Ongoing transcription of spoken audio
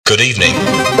Good evening.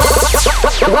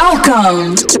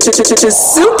 Welcome to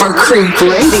Super Creep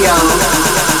Radio.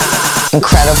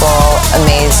 Incredible,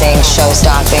 amazing,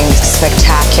 show-stopping,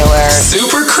 spectacular.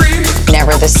 Super Creep.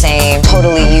 Never the same,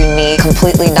 totally unique,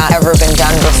 completely not ever been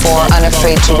done before,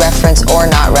 unafraid to reference or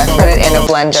not reference. Put it in a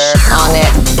blender, on it,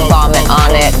 vomit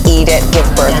on it, eat it, give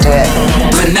birth to it.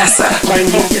 VNSSA.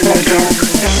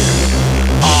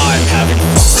 I'm having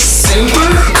Super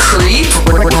Creep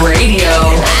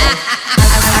Radio.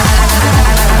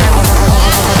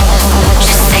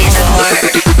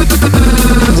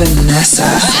 VNSSA.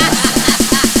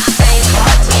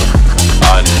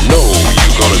 I know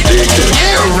you're gonna dig this.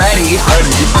 Get ready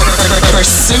for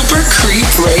Super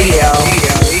Creep Radio.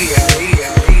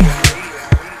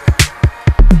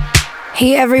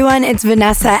 Hey everyone, it's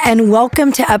VNSSA and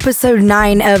welcome to episode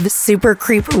 9 of Super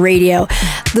Creep Radio,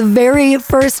 the very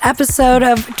first episode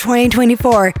of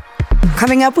 2024.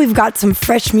 Coming up, we've got some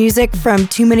fresh music from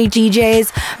Too Many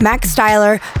DJs, Max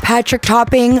Styler, Patrick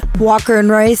Topping, Walker and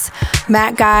Royce,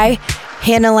 Matt Guy,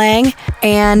 Hannah Liang,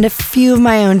 and a few of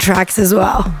my own tracks as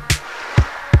well.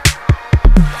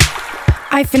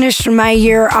 I finished my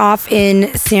year off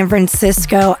in San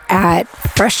Francisco at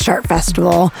Fresh Start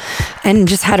Festival and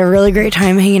just had a really great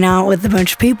time hanging out with a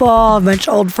bunch of people, a bunch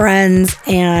of old friends,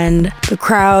 and the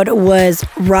crowd was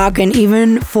rocking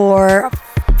even for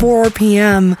 4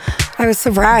 p.m. I was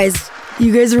surprised.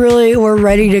 You guys really were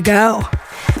ready to go.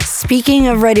 Speaking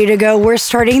of ready to go, we're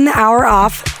starting the hour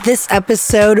off this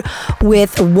episode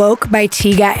with Woke by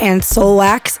Tiga and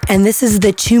Soulwax, and this is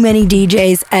the Too Many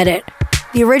DJs edit.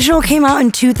 The original came out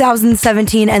in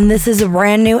 2017, and this is a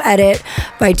brand new edit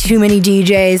by Too Many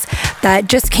DJs that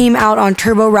just came out on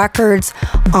Turbo Records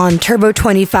on Turbo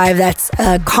 25. That's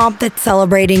a comp that's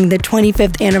celebrating the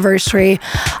 25th anniversary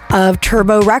of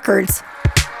Turbo Records.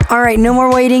 All right, no more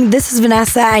waiting. This is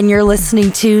VNSSA, and you're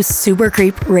listening to Super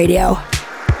Creep Radio.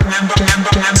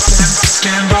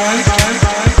 Stand by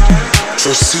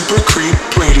for Super Creep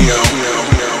Radio.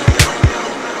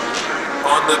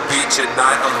 On the beach at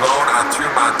night alone, I threw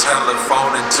my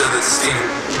telephone into the sea.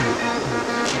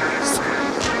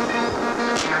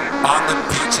 On the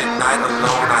beach at night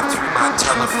alone, I threw my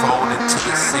telephone into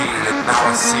the sea, and now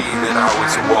I see that I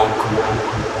was woke.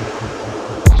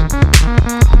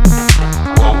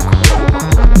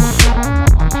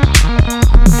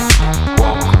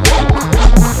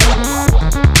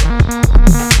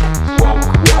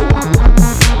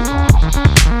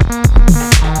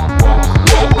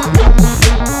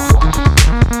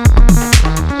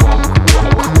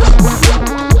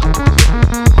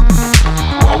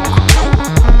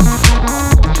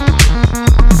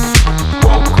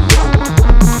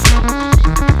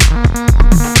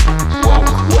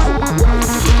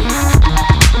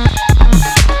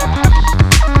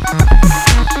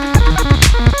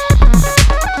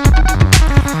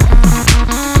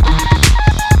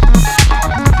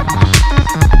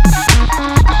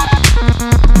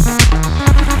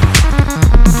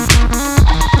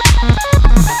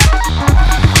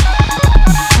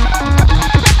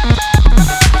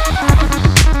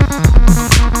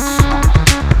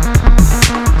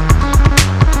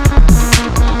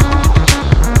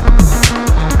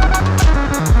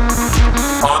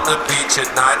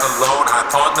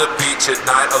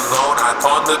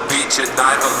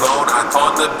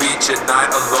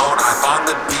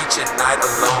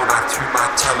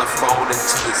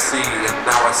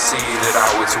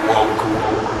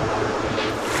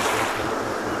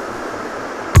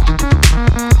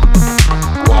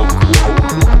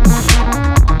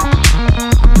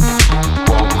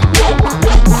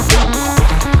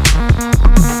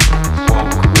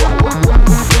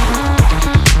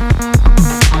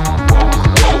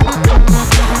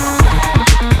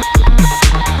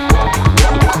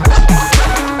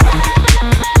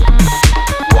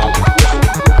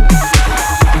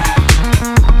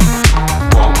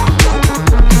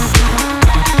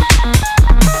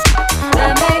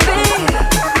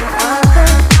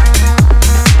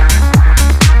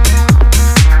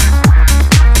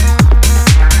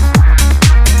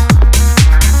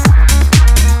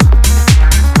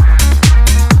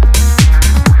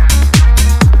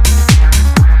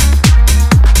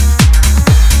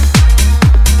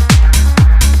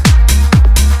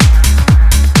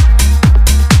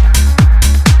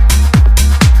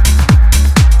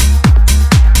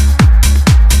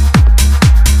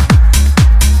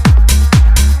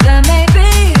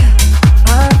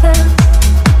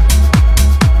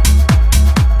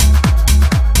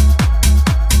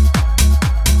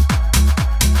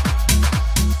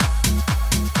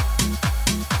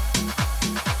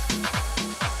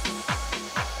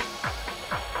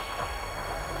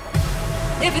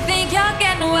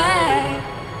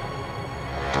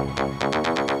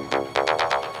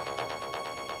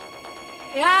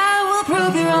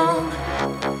 prove you wrong.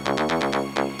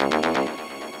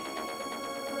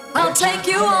 I'll take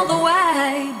you all the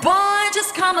way. Boy,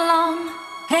 just come along.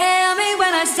 Hear me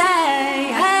when I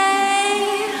say, hey.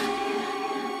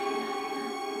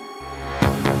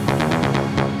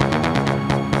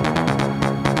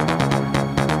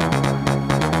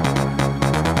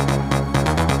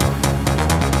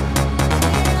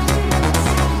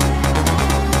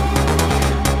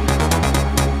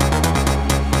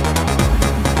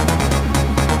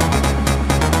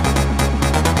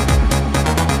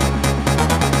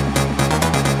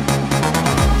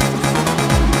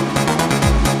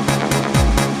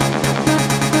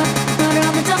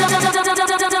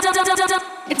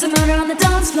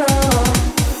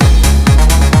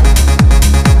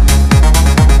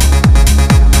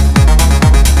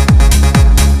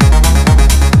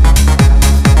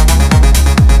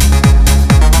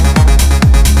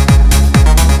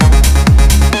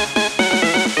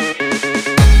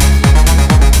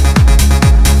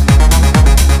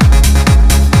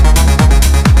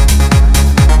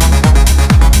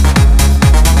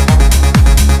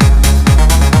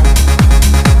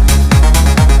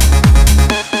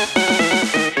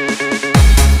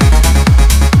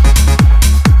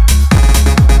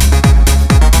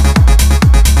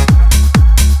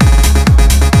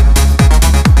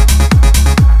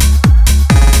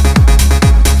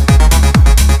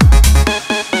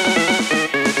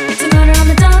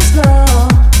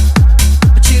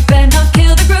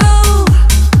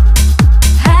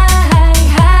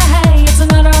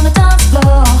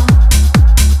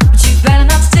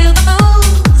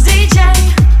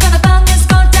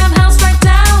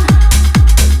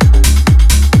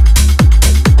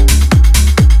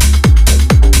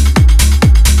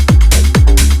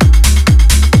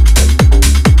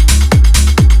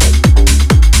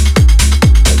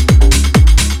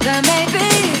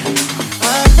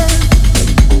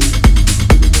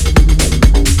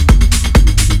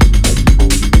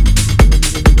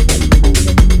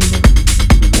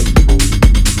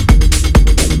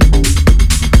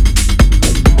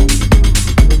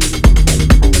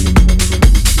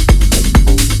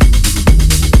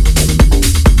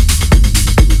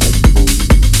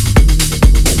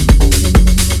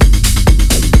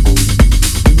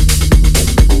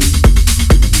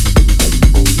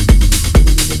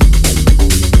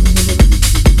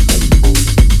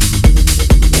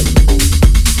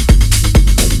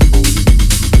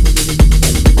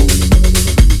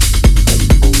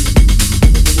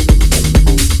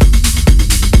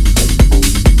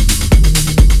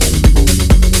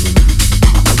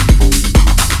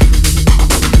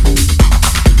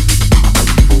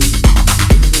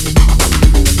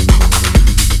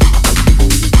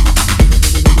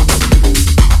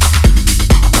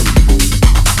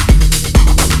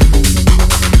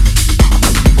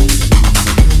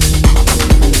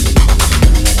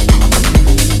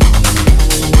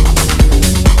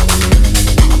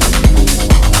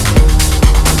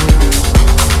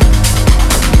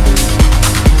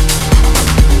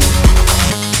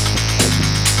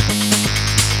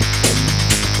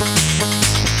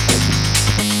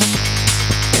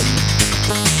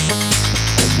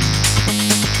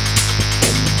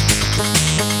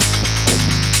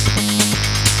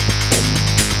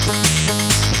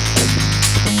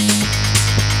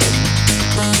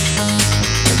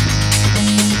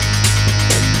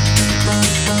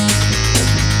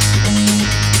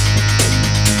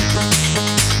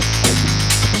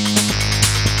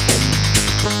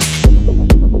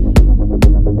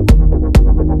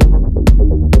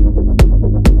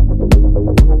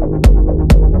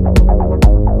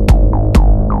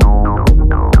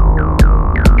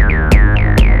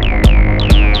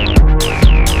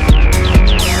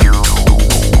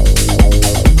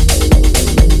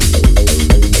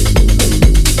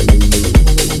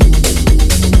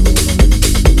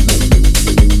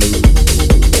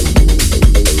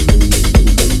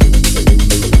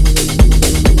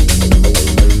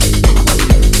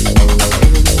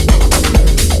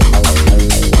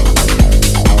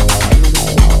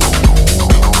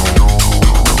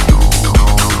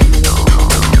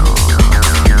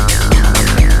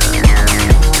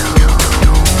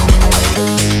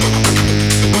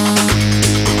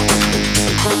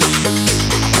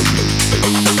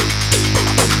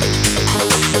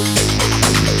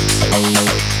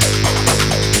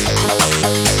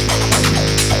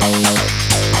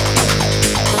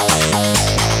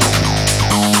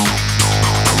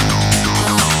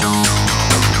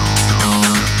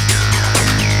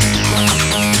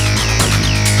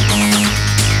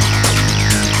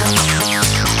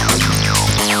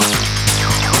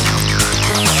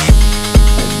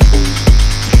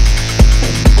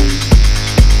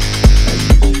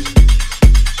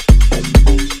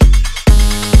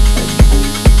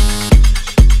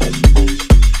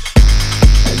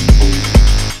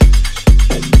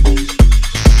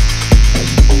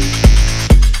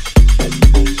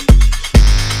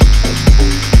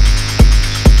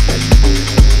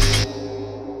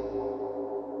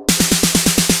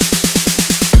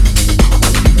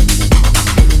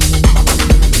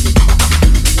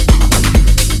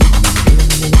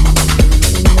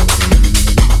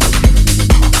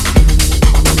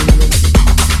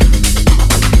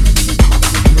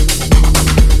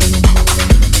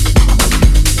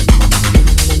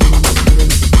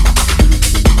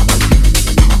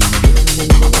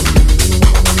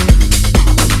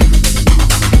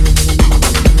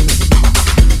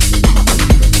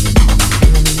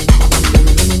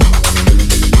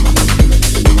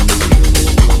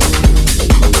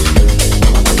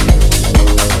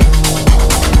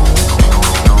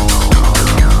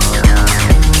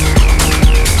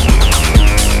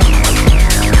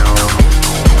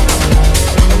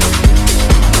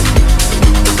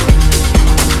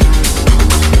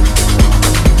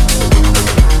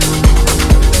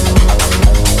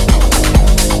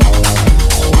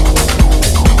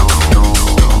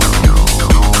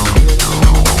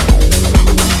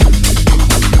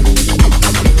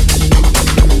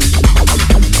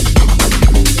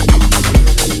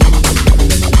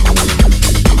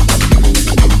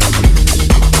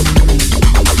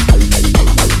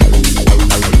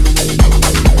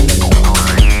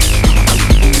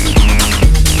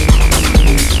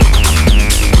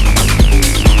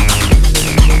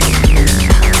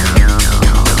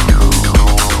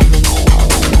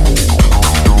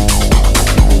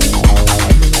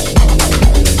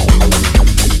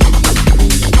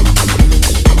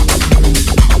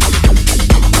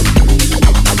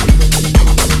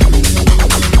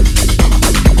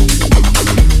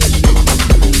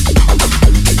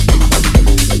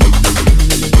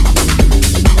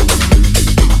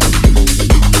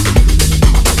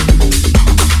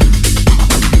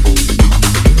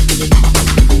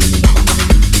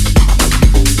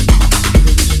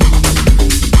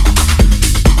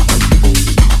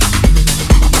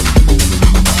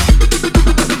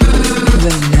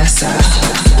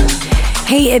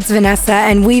 Hey, it's Vanessa,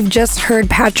 and we've just heard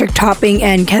Patrick Topping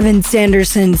and Kevin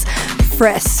Sanderson's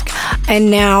Frisk.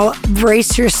 And now,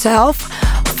 brace yourself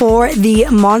for the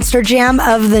Monster Jam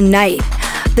of the night.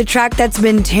 The track that's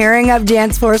been tearing up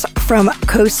dance floors from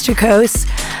coast to coast.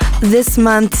 This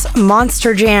month's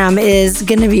Monster Jam is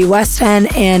going to be West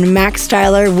End and Max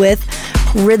Styler with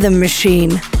Rhythm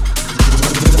Machine.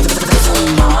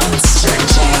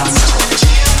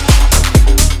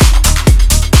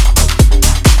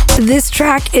 This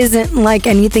track isn't like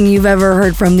anything you've ever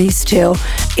heard from these two.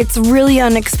 It's really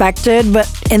unexpected, but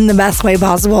in the best way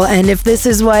possible. And if this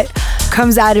is what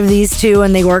comes out of these two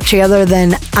and they work together,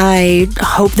 then I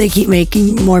hope they keep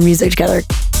making more music together.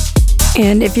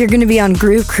 And if you're going to be on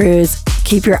Groove Cruise,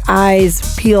 keep your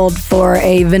eyes peeled for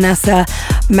a Vanessa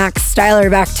Max Styler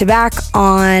back-to-back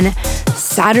on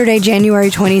Saturday,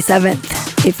 January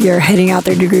 27th, if you're heading out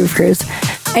there to Groove Cruise.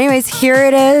 Anyways, here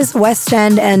it is, West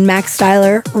End and Max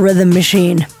Styler, Rhythm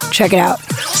Machine. Check it out.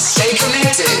 Stay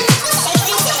connected.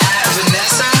 At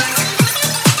Vanessa.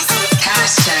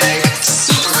 Hashtag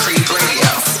Super Creep Radio.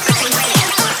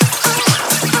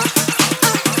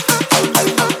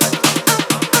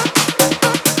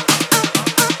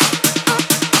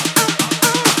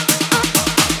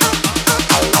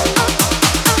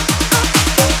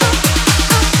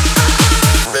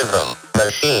 Rhythm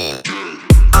machine.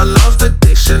 I love the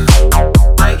diction,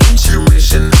 my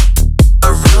intuition,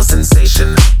 a real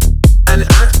sensation, an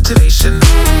activation.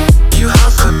 You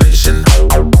have permission,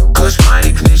 push my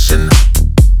ignition,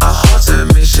 a hotter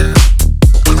mission,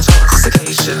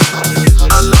 intoxication.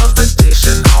 I love the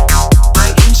diction,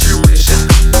 my intuition,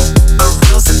 a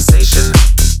real sensation,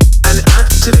 an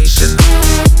activation.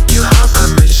 You have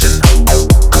permission,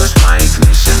 push my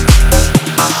ignition,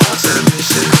 a hotter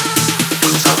mission,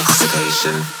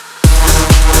 intoxication.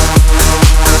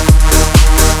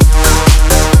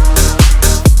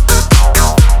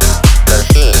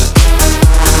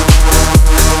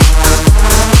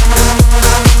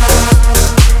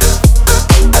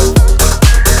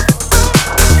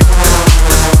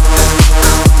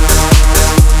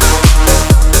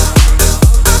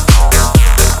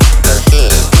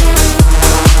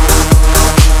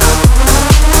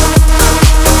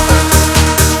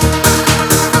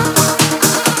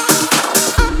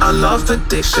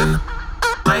 Addiction,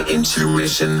 my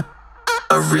intuition,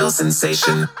 a real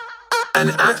sensation, an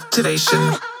activation.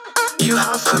 You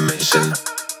have permission,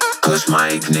 push my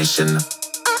ignition,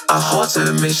 a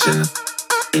hotter mission,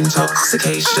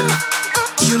 intoxication.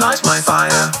 You light my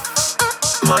fire,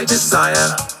 my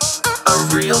desire,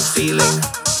 a real feeling,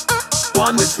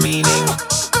 one with meaning.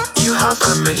 You have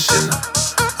permission,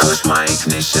 push my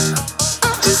ignition,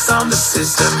 disarm the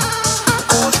system,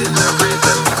 caught in the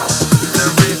rhythm, the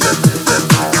rhythm, the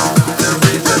rhythm, the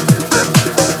rhythm,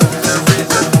 the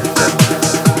rhythm, the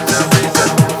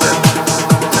rhythm,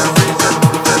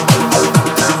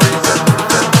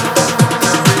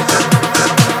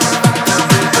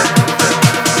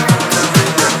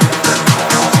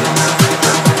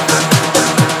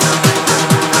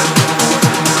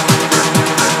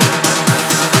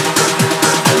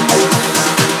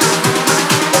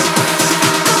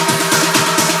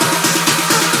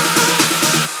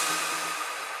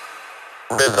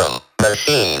 Rhythm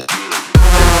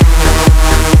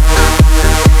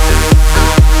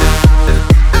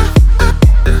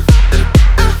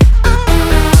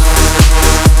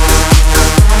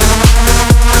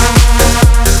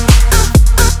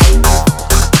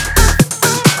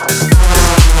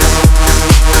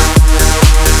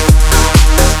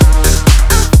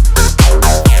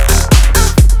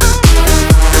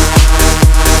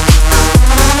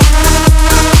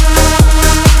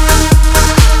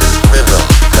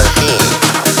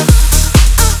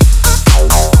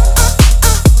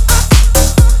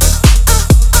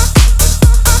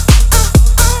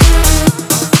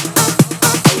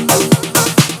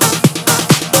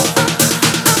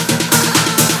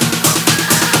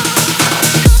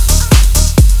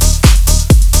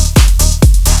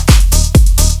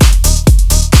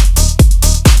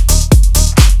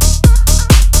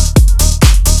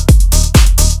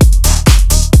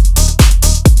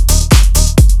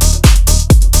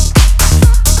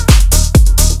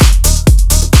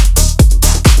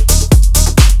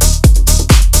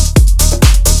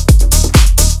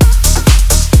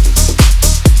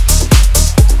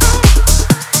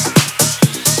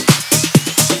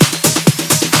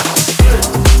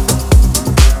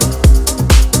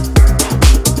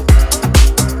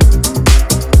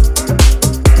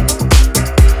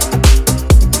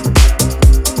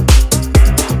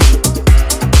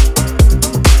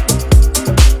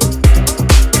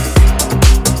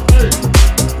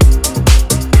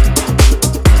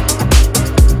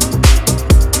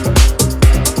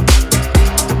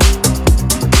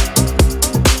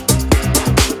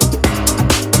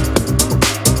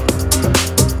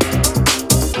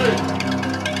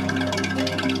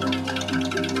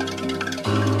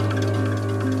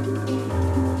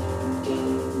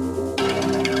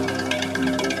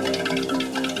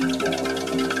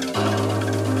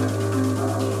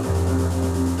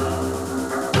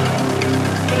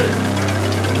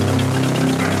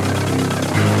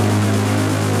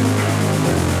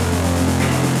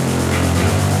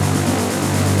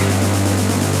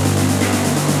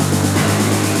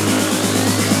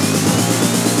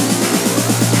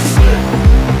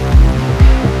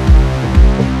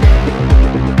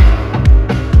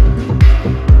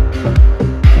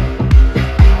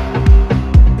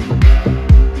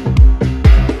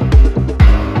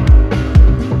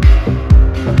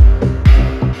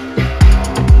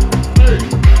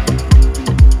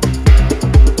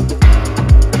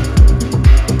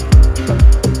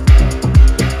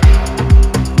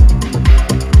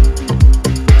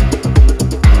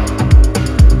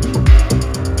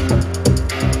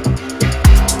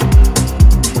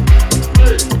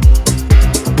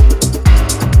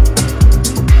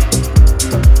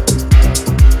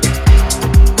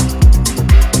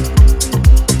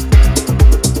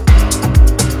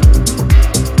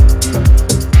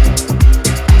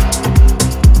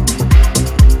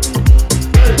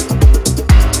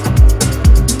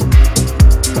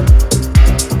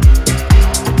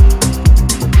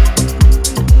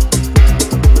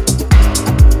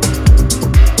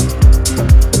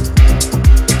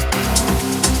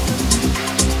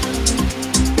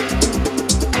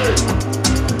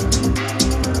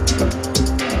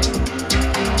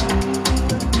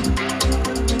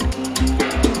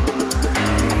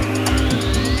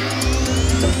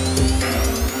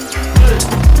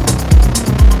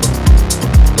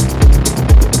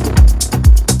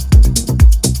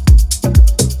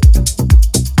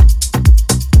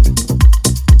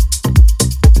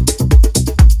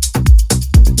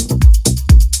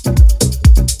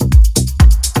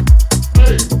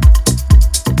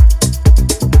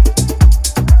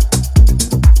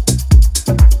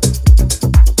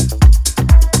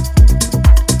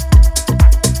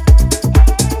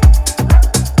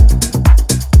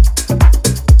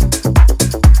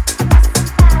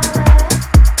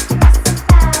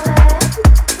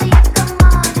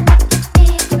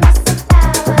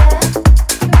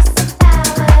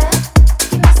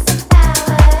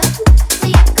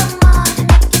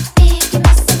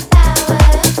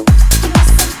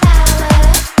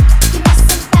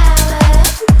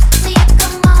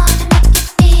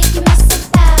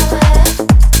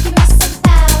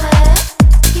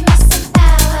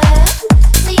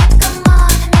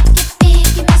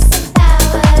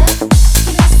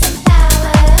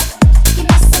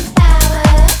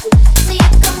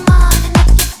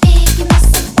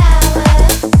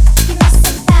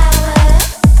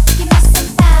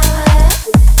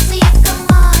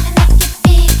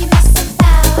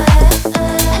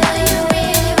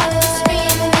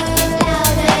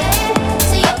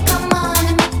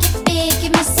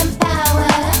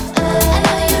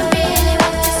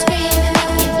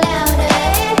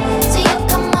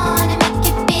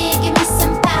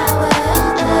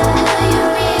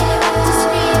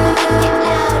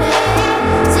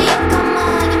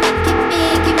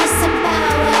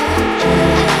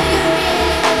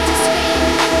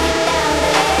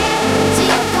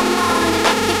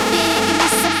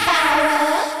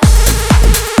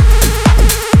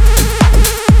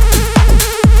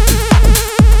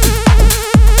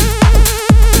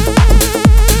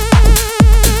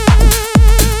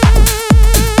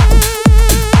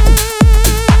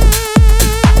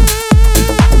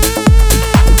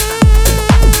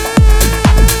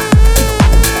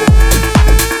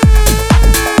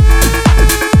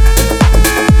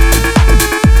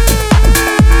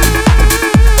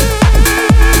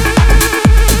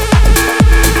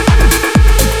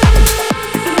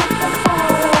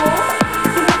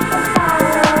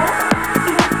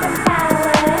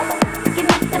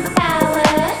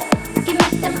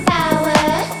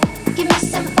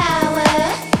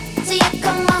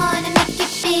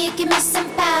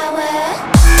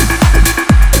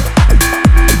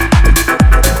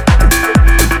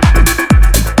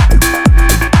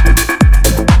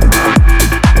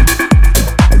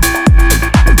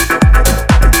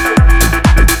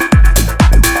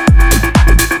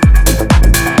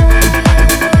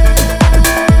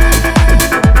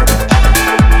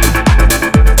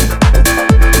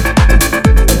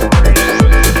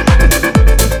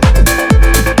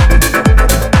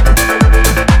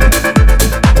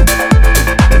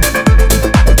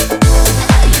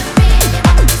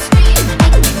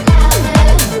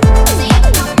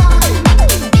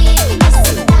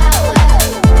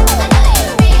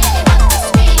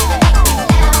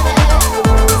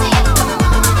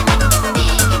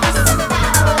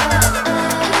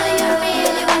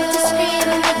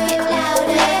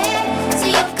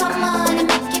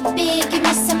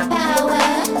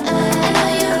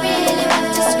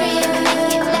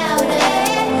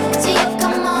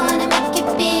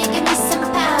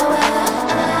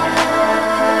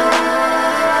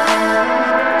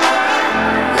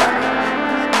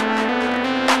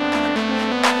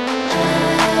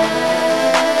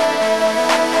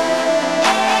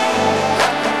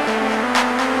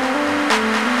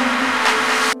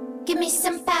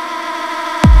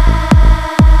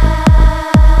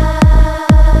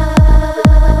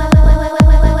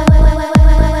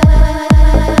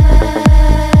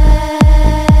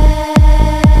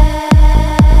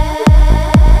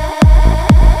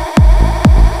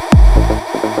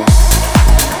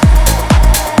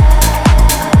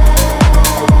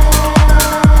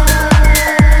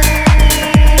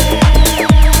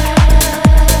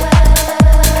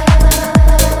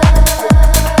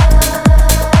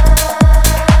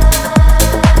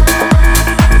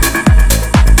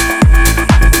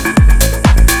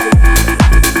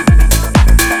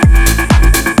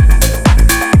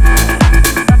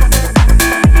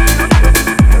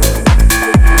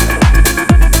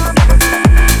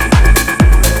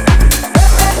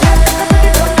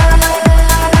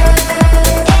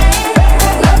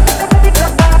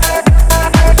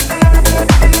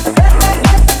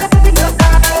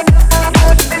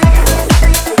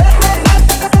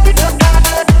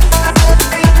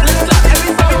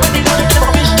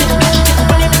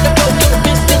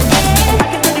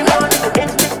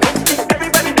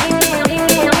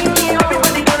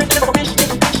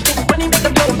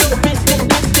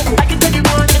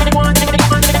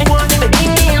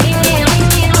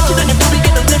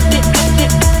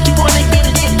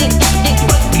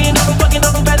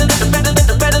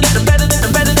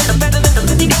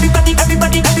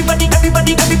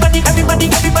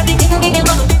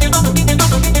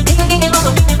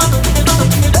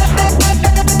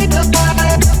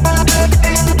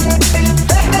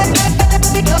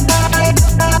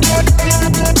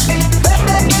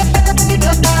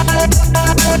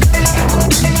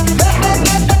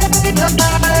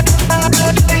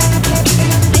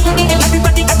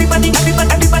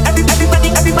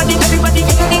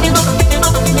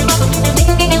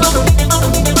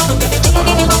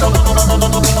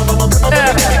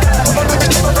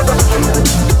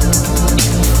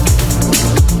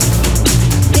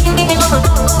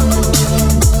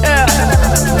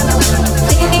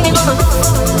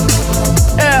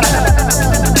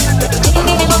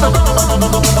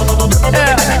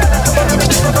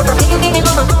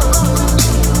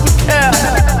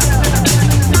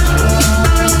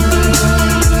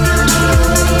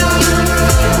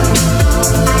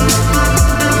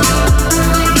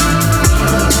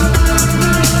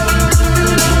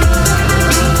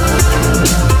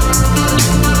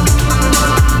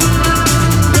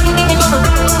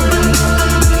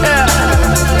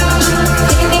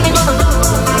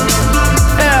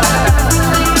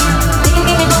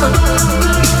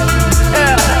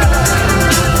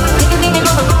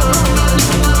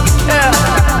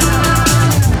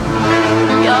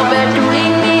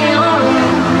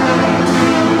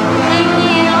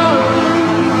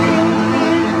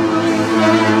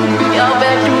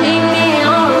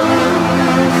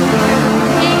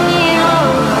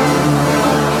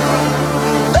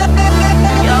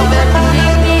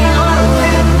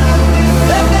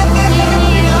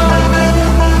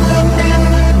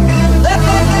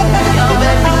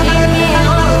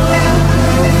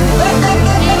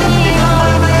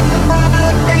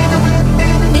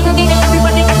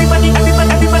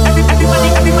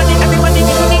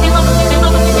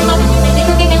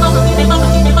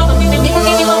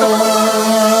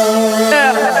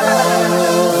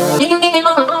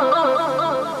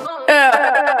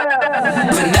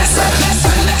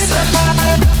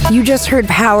just heard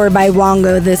Power by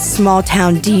Wongo, this Small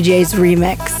Town DJ's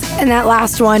remix. And that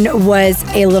last one was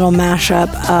a little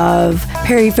mashup of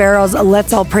Perry Farrell's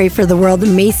Let's All Pray for the World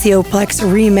Macioplex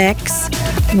remix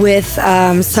with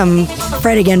some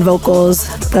Fred Again vocals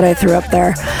that I threw up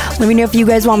there. Let me know if you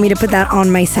guys want me to put that on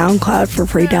my SoundCloud for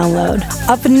free download.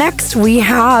 Up next, we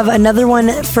have another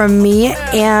one from me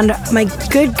and my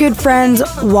good friends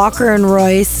Walker and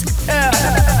Royce.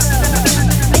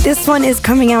 This one is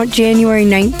coming out January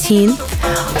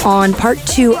 19th on part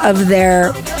 2 of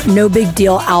their No Big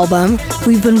Deal album.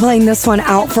 We've been playing this one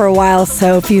out for a while,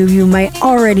 so a few of you might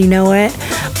already know it.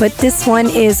 But this one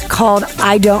is called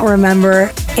I Don't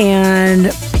Remember, and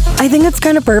I think it's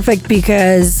kind of perfect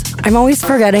because I'm always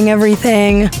forgetting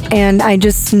everything and I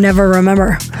just never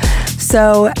remember.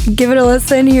 So give it a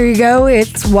listen. Here you go.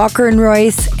 It's Walker and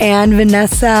Royce and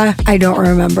VNSSA, I Don't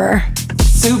Remember.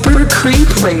 Super Creep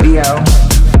Radio.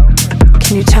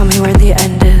 Can you tell me where the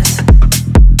end is?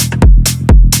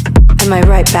 Am I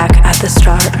right back at the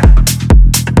start?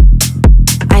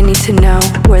 I need to know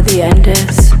where the end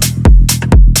is.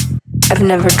 I've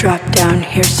never dropped down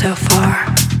here so far.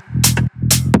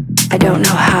 I don't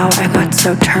know how I got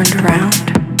so turned around.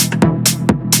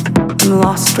 I'm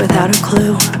lost without a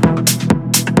clue.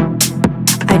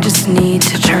 I just need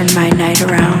to turn my night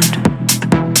around,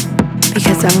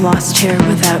 because I'm lost here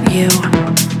without you.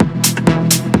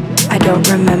 I don't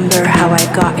remember how I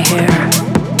got here,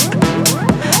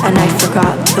 and I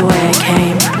forgot the way I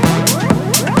came.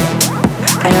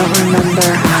 I don't remember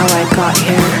how I got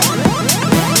here,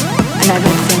 and I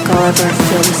don't think I'll ever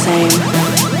feel the same.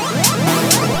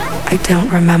 I don't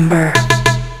remember.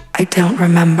 I don't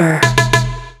remember.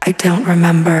 I don't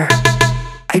remember.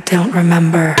 I don't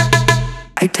remember.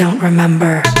 I don't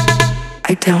remember.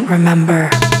 I don't remember.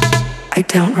 I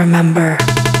don't remember.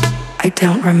 I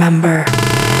don't remember.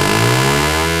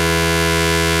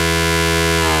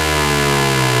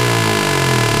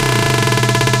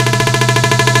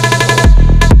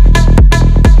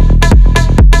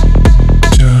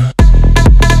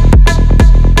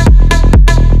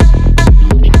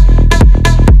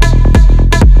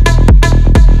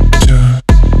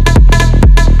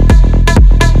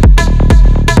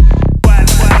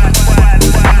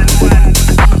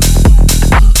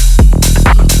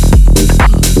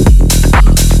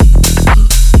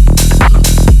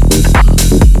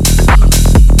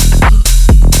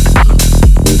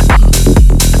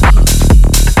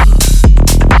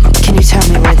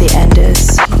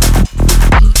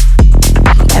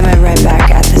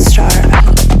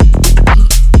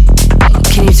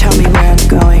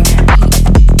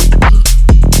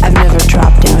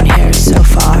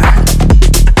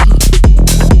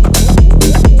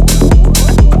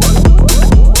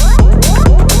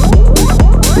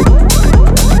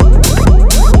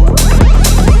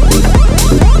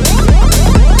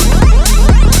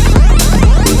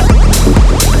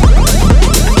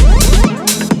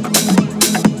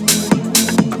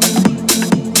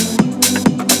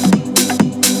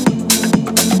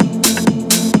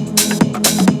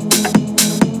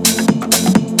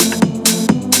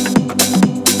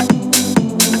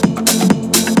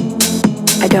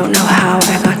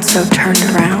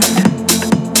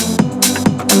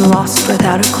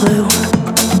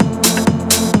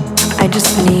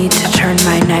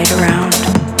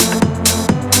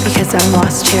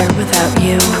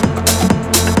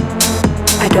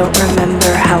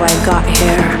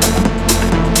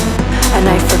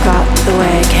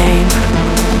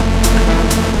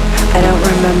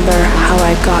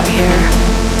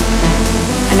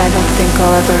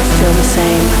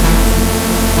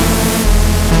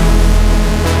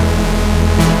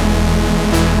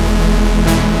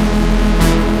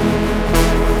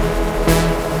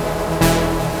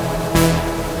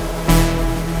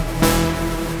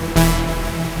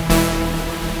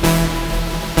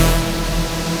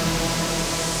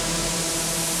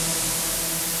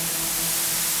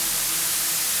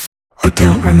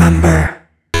 Remember.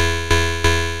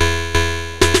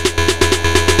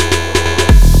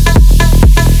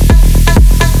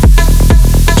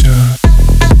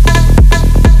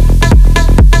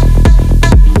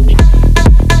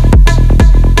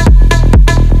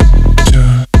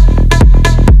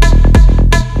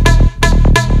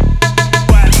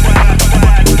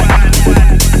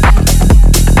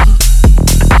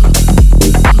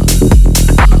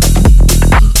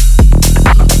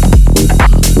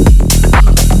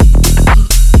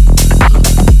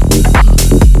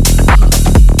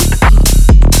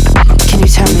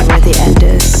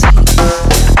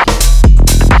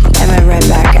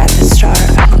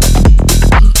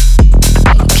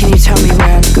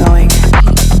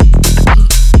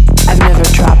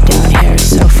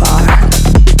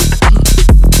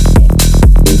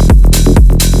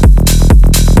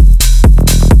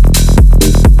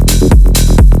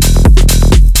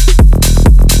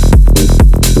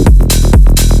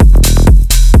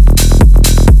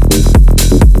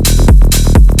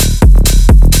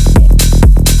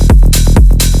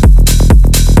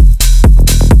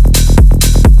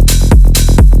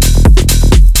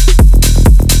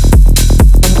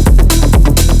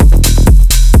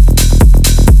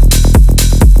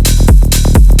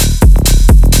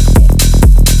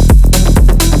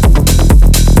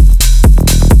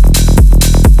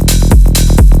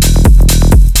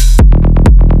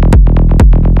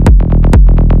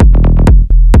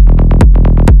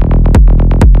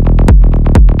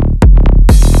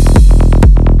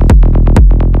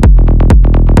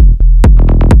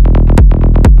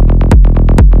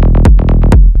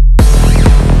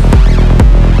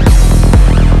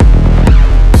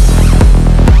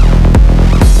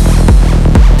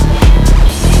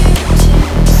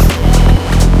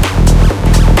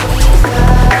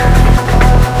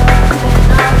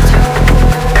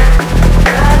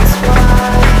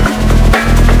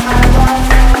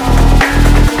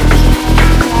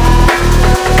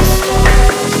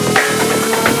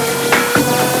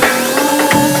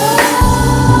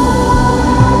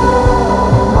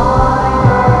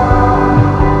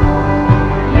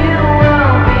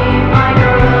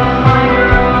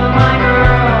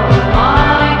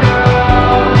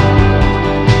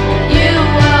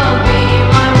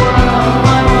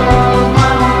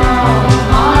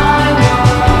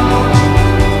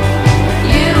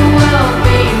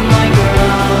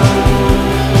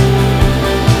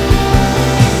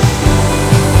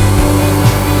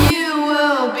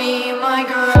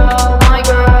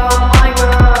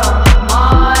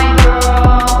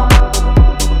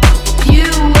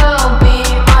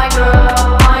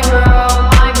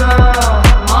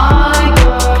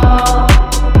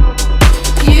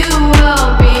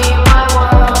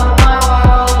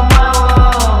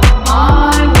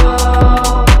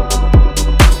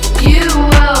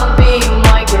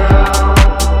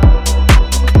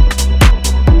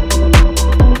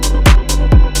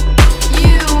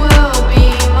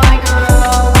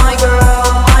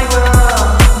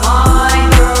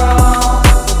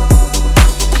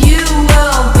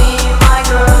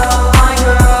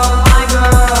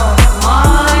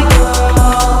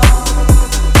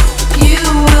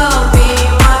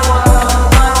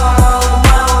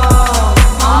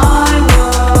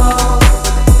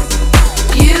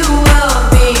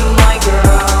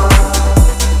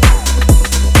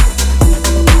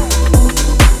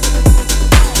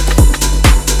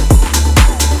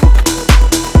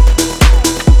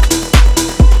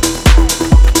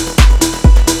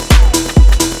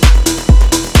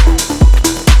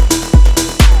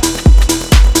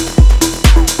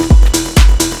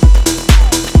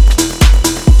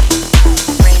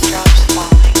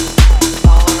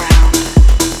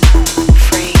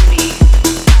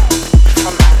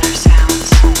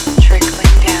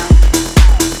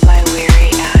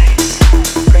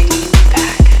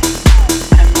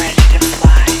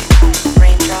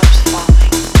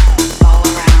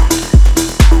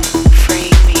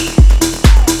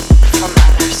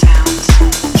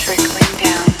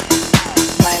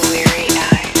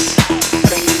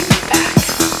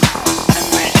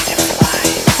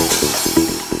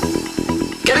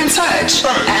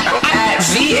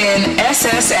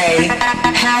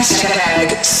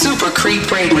 Hashtag Super Creep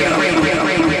Radio.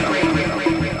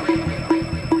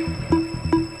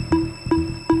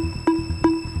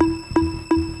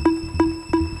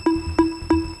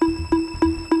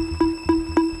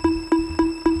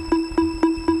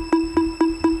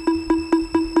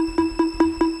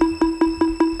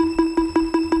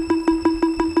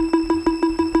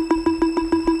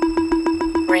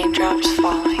 Raindrops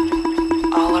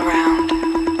falling all around,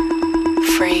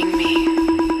 freeing me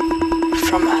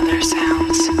from other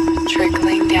sounds,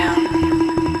 trickling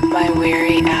down my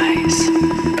weary eyes,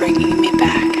 bringing me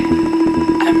back.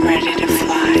 I'm ready to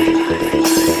fly.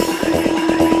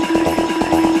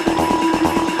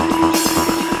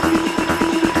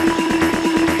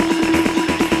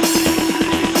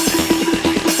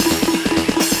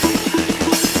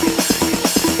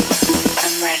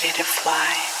 I'm ready to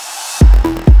fly.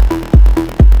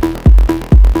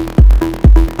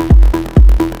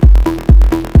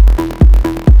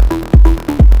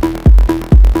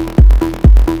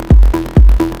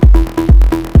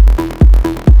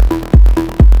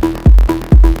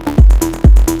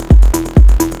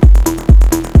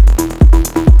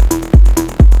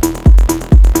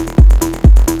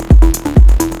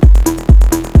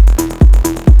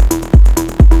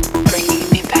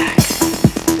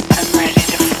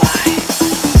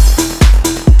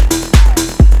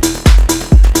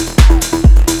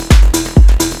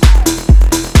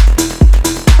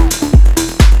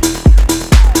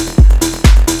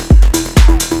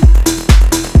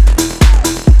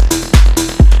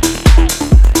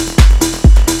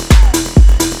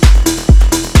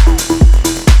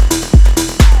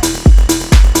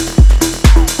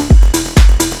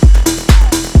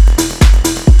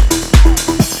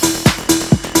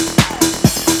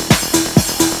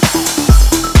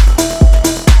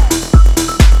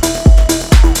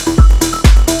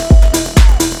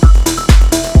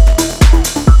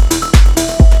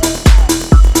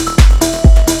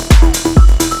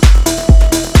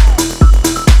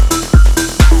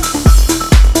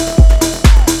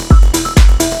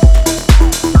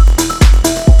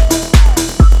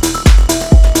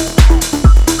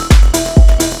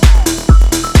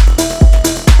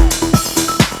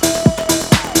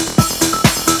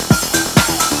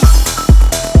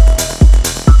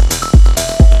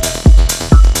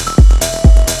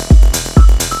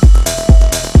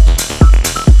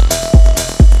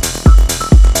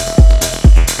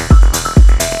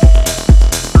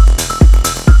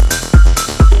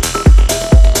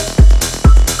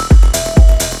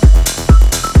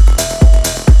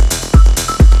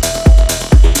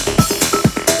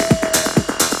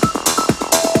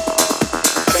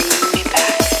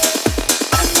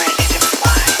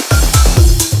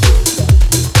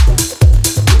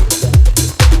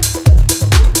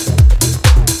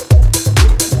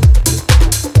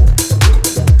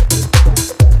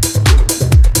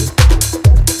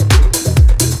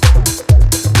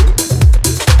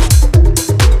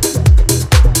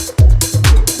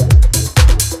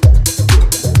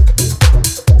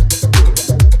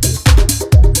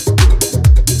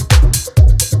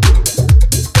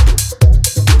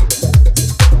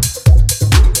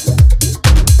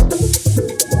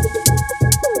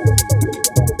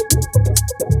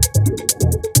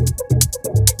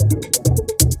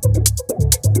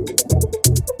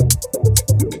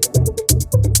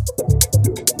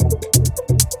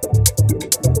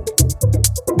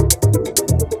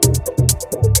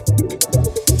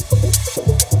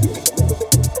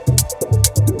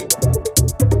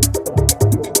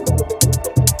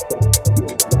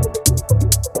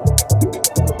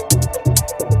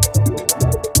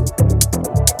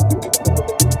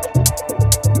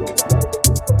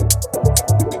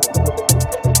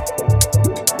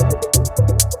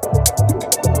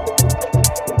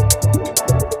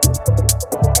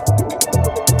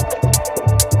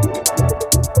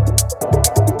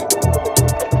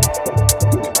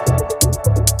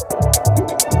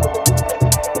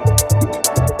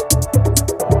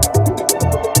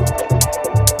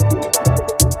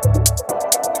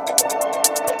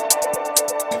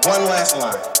 One last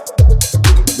line.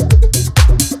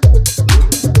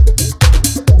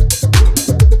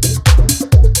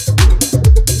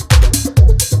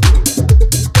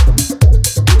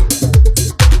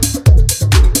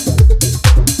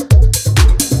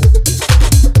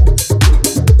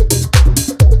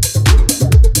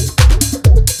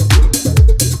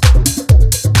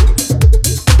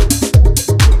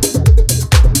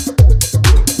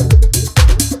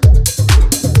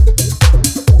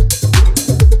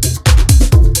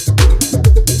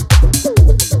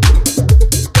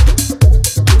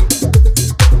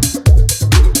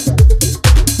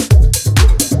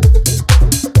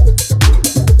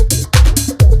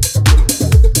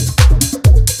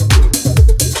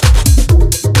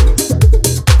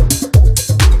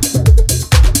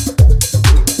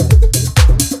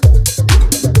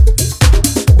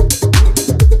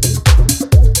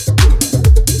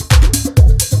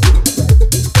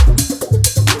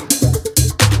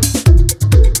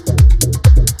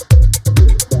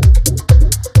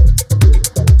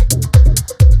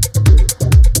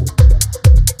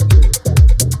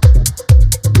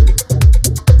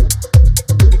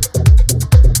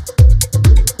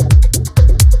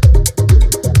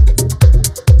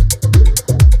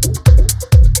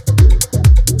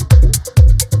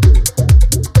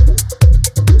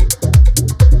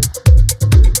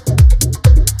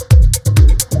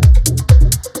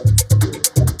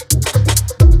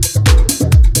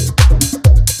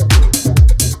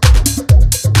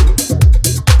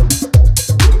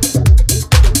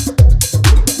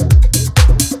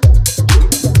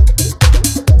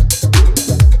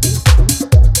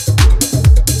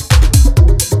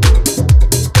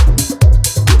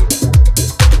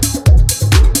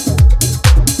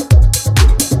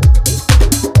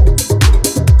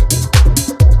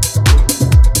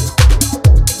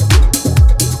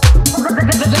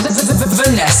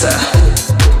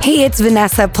 Hey, it's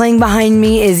Vanessa. Playing behind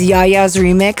me is Yaya's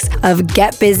remix of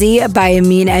Get Busy by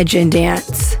Amin Edge and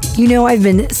Dance. You know, I've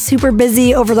been super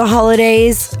busy over the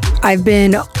holidays. I've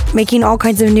been making all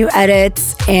kinds of new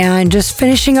edits and just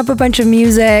finishing up a bunch of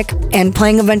music and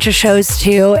playing a bunch of shows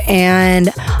too. And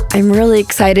I'm really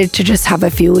excited to just have a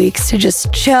few weeks to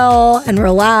just chill and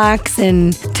relax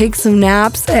and take some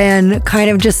naps and kind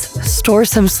of just store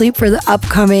some sleep for the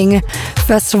upcoming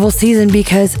festival season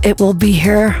because it will be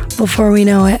here before we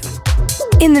know it.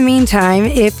 In the meantime,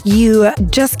 if you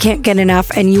just can't get enough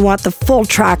and you want the full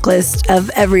track list of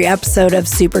every episode of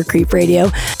Super Creep Radio,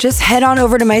 just head on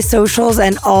over to my socials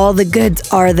and all the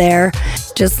goods are there.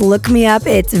 Just look me up.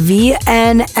 It's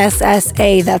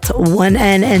VNSSA. That's one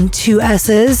N and two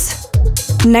S's.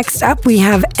 Next up, we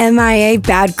have MIA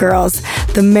Bad Girls,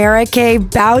 the Marike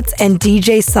Bouts and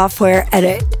DJ Software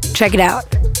edit. Check it out.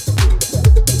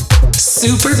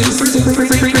 Super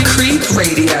Creep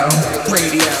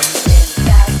Radio.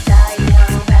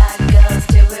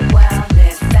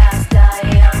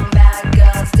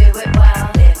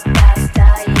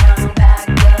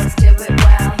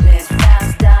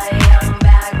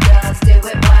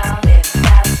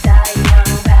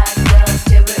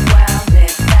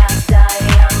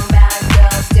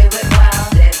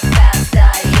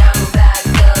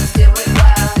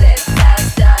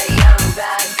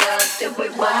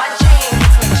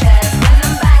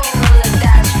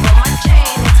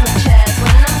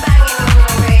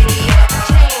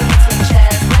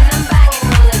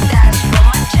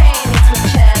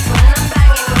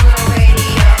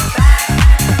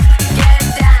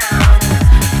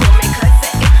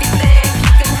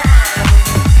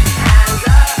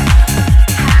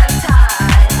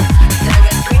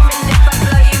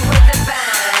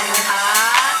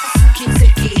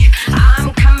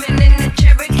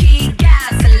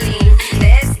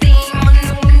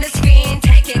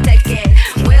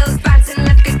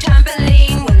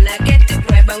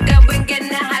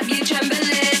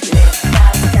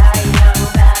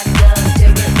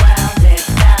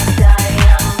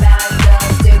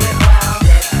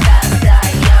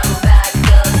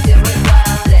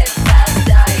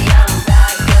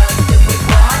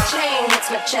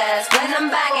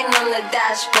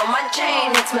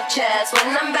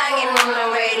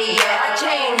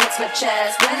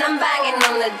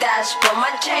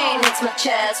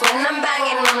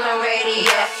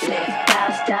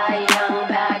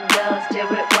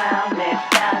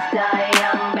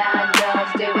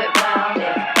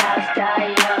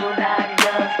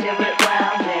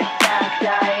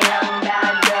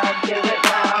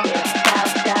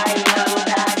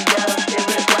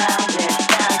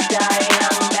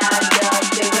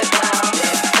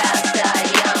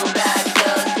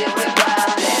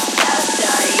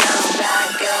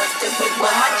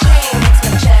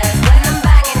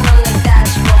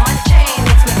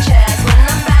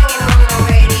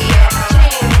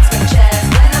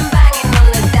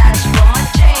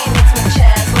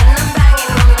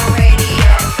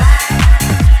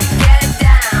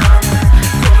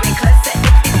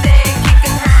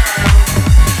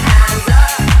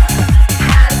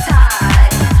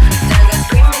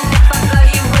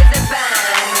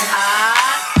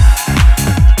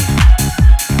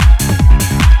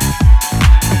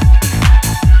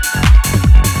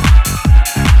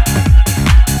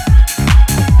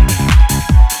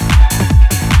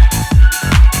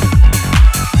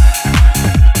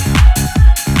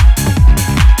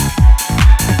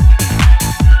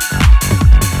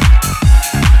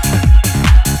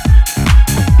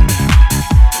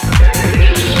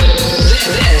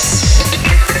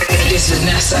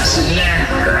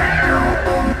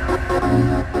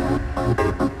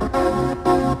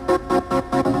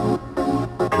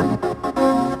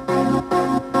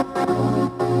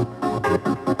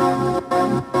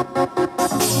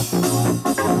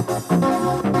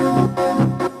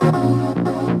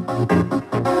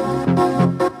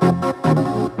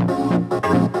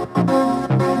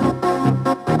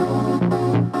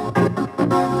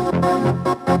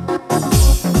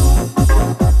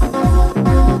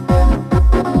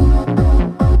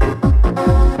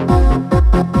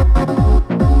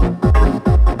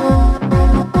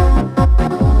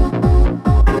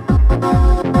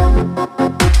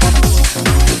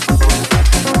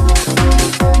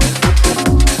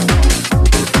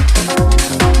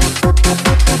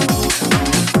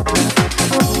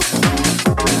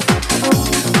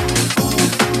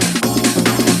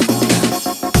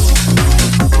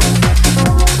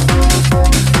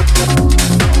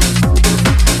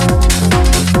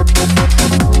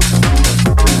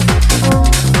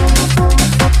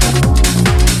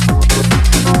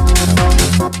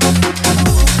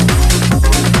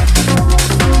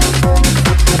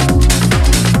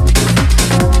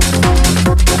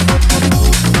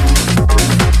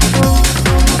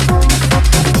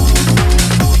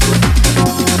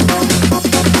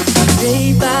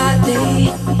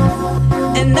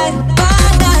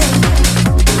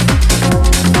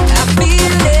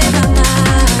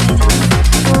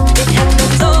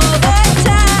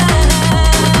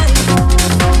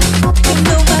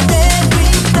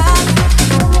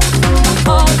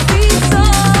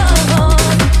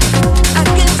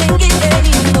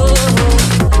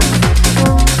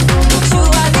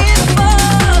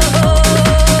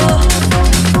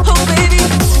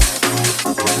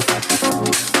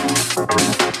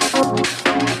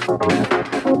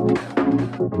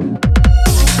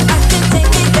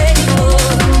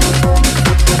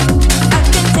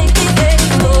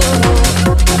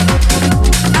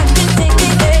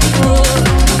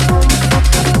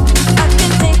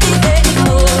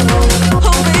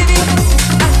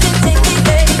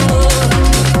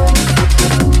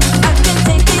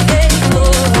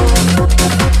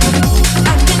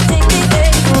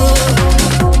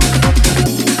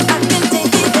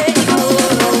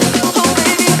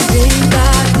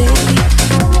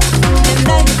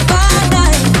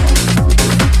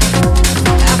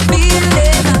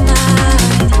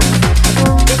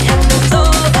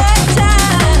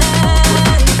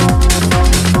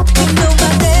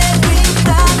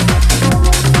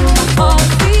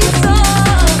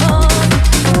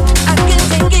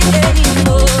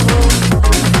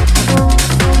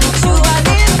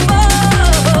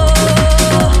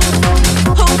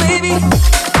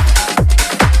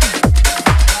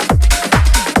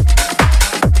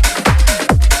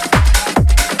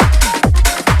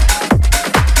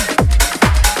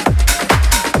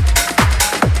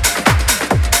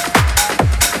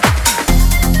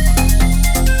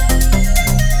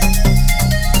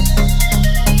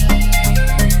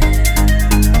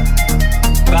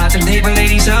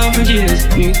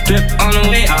 Drip on the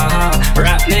way,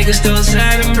 Rap niggas still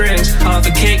sliding bricks. Half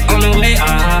a cake on the way,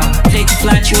 Take a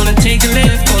flight, you wanna take a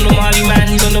lift. On the Molly man,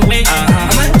 he's on the way, I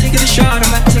might take it a shot, I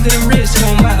might take it a risk. It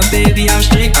don't matter, baby, I'm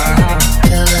straight,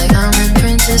 Feel like I'm in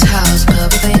Prince's house,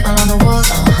 purple paint all on the walls,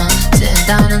 Sitting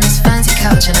down on this fancy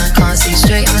couch and I can't see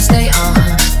straight, I'ma stay,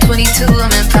 22, I'm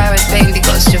in Paris, baby,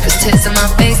 got strippers tits in my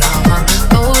face,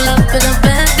 Roll up in a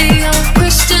Bentley, I'm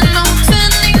Christian, I'm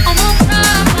Fendi, I'm a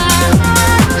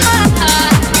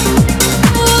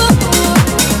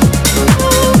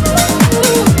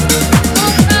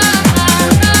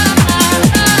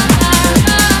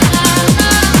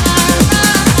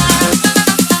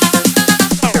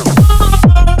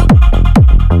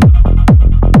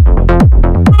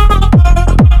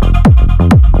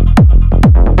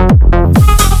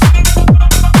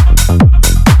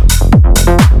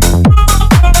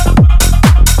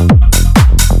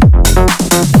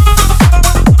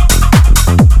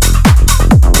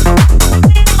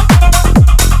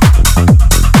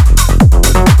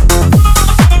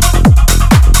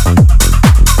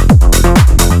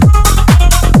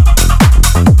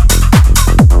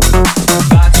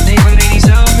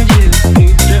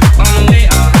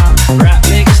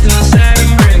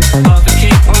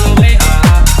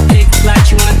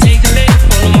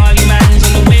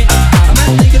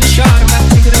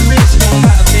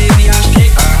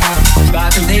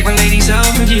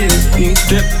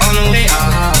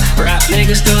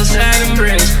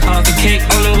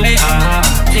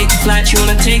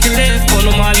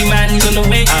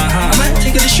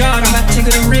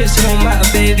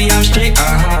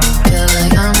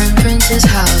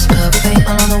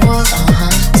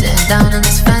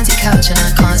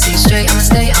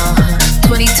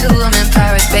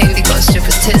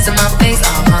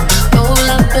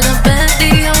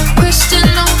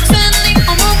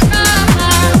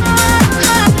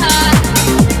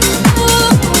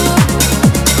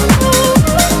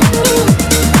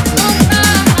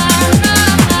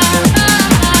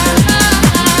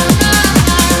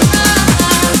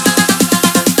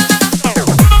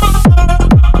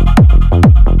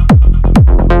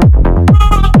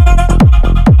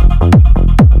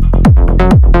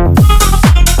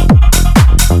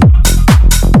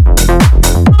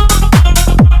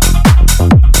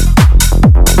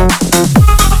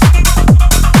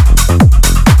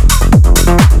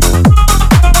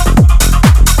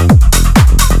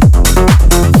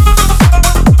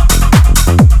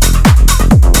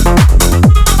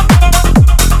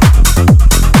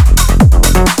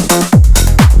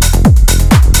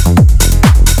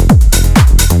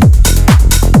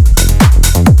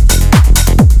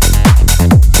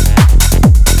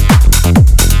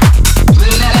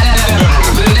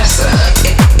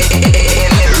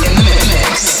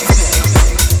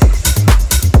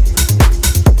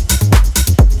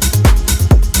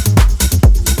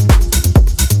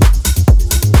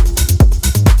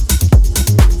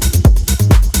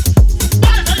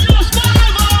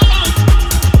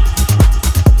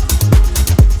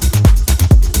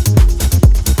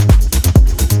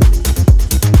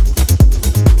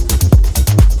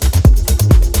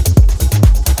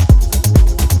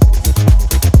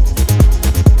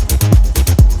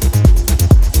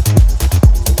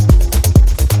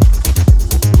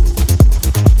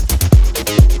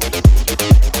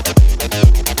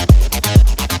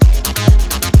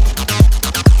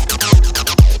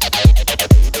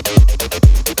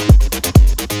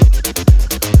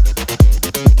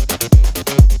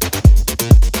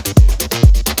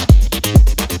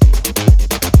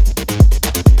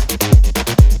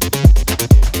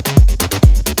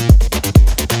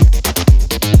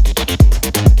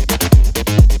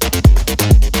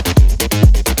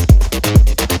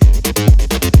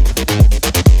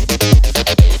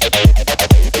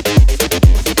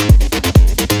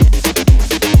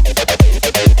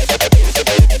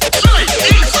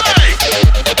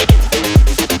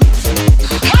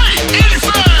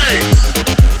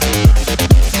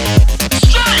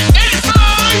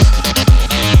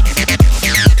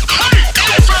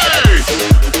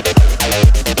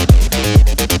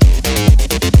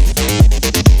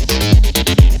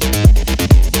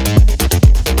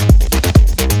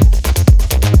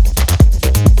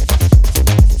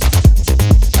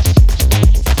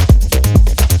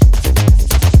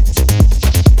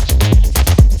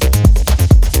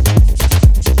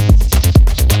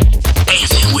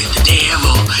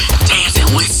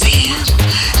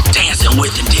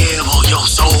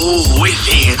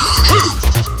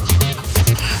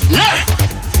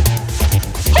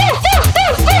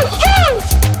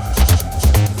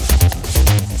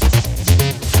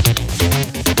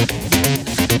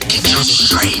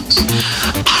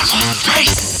out of my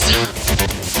face.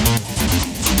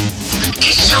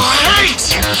 Get your hate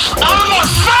out of my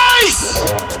face.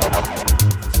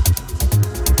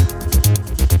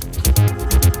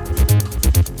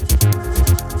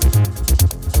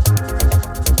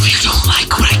 If you don't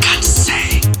like what I got to say,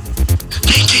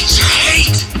 then get your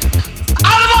hate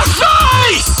out of my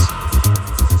face.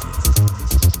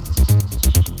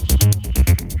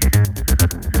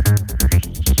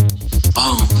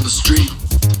 On the street,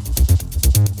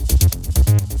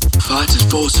 fighting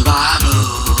for survival.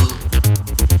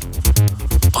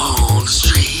 On the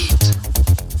street,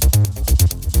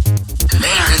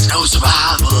 there is no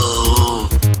survival.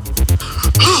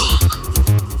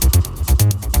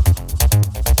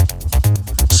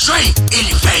 Straight in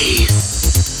your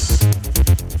face.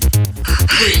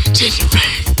 Hate in your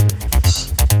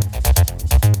face.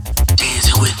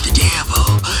 Dancing with the devil,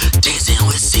 dancing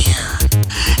with sin.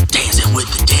 Dancing with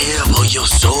the devil, your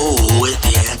soul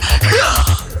within.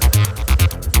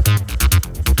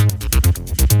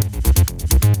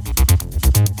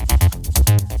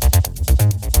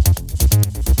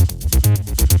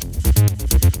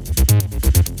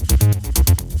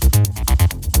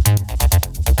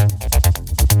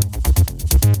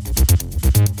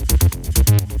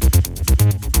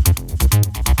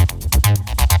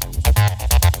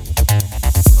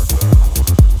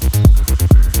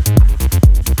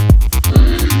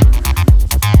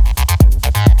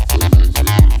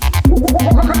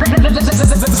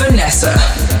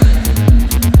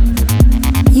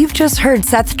 You've just heard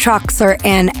Seth Troxler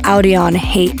and Audion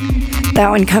Hate. That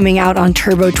one coming out on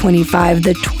Turbo 25,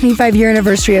 the 25-year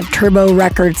anniversary of Turbo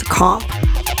Records Comp.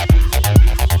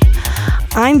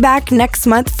 I'm back next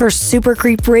month for Super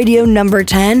Creep Radio number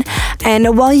 10,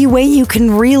 and while you wait, you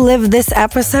can relive this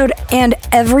episode and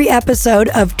every episode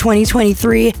of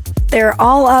 2023. They're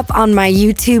all up on my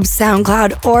YouTube,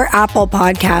 SoundCloud, or Apple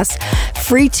Podcast.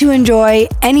 Free to enjoy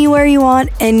anywhere you want,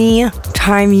 any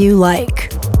time you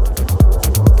like.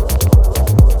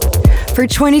 For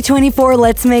 2024,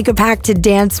 let's make a pact to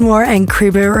dance more and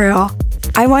creep it real.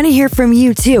 I want to hear from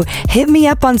you too. Hit me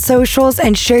up on socials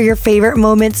and share your favorite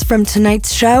moments from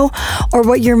tonight's show or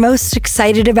what you're most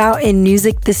excited about in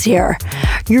music this year.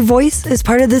 Your voice is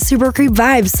part of the Super Creep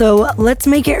vibe, so let's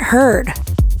make it heard.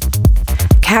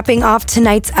 Capping off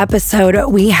tonight's episode,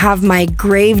 we have my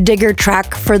Gravedigger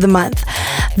track for the month,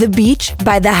 The Beach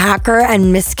by The Hacker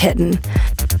and Miss Kitten.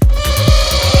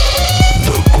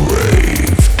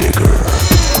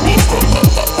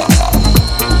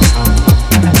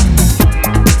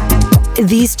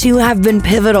 These two have been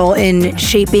pivotal in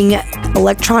shaping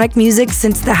electronic music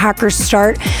since the Hackers'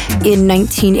 start in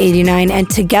 1989, and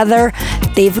together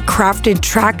they've crafted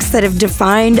tracks that have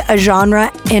defined a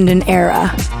genre and an era.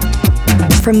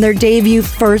 From their debut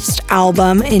first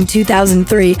album in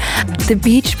 2003, The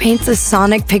Beach paints a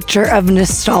sonic picture of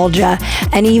nostalgia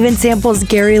and even samples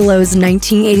Gary Lowe's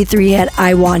 1983 hit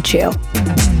I Want You.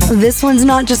 This one's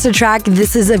not just a track,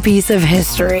 this is a piece of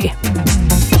history.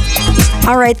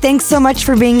 All right, thanks so much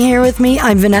for being here with me.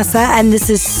 I'm Vanessa, and this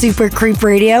is Super Creep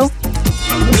Radio.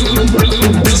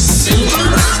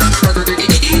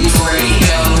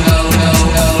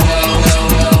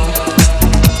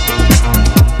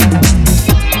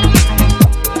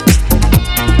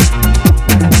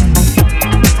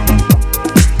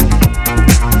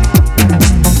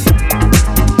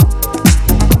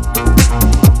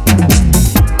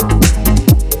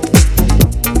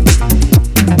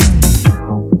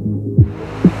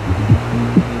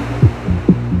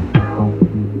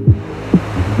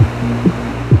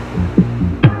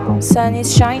 Sun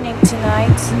is shining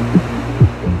tonight.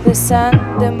 The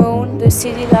sun, the moon, the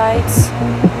city lights.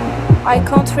 I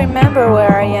can't remember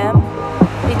where I am.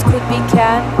 It could be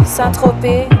Cannes,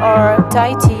 Saint-Tropez or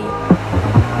Tahiti.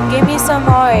 Give me some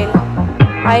oil.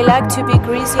 I like to be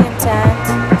greasy and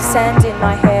tanned, sand in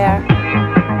my hair.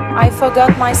 I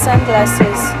forgot my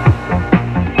sunglasses.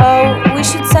 Oh, we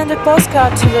should send a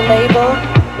postcard to the label.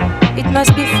 It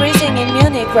must be freezing in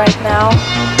Munich right now.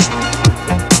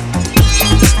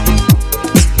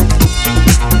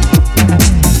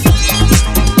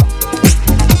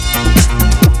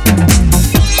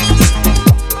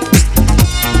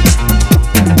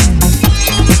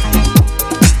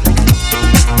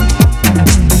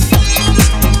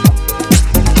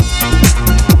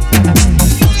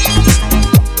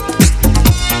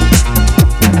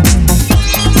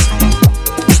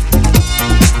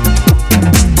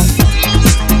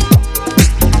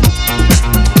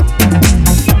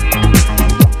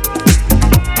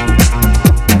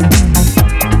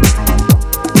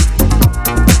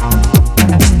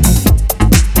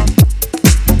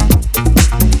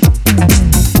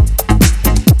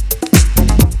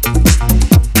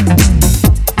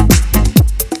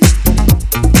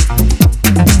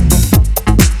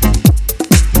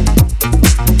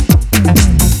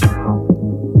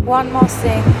 One more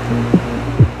thing.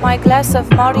 My glass of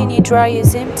martini dry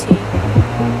is empty.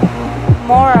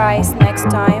 More ice next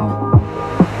time.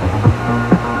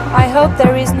 I hope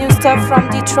there is new stuff from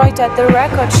Detroit at the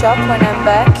record shop when I'm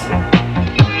back.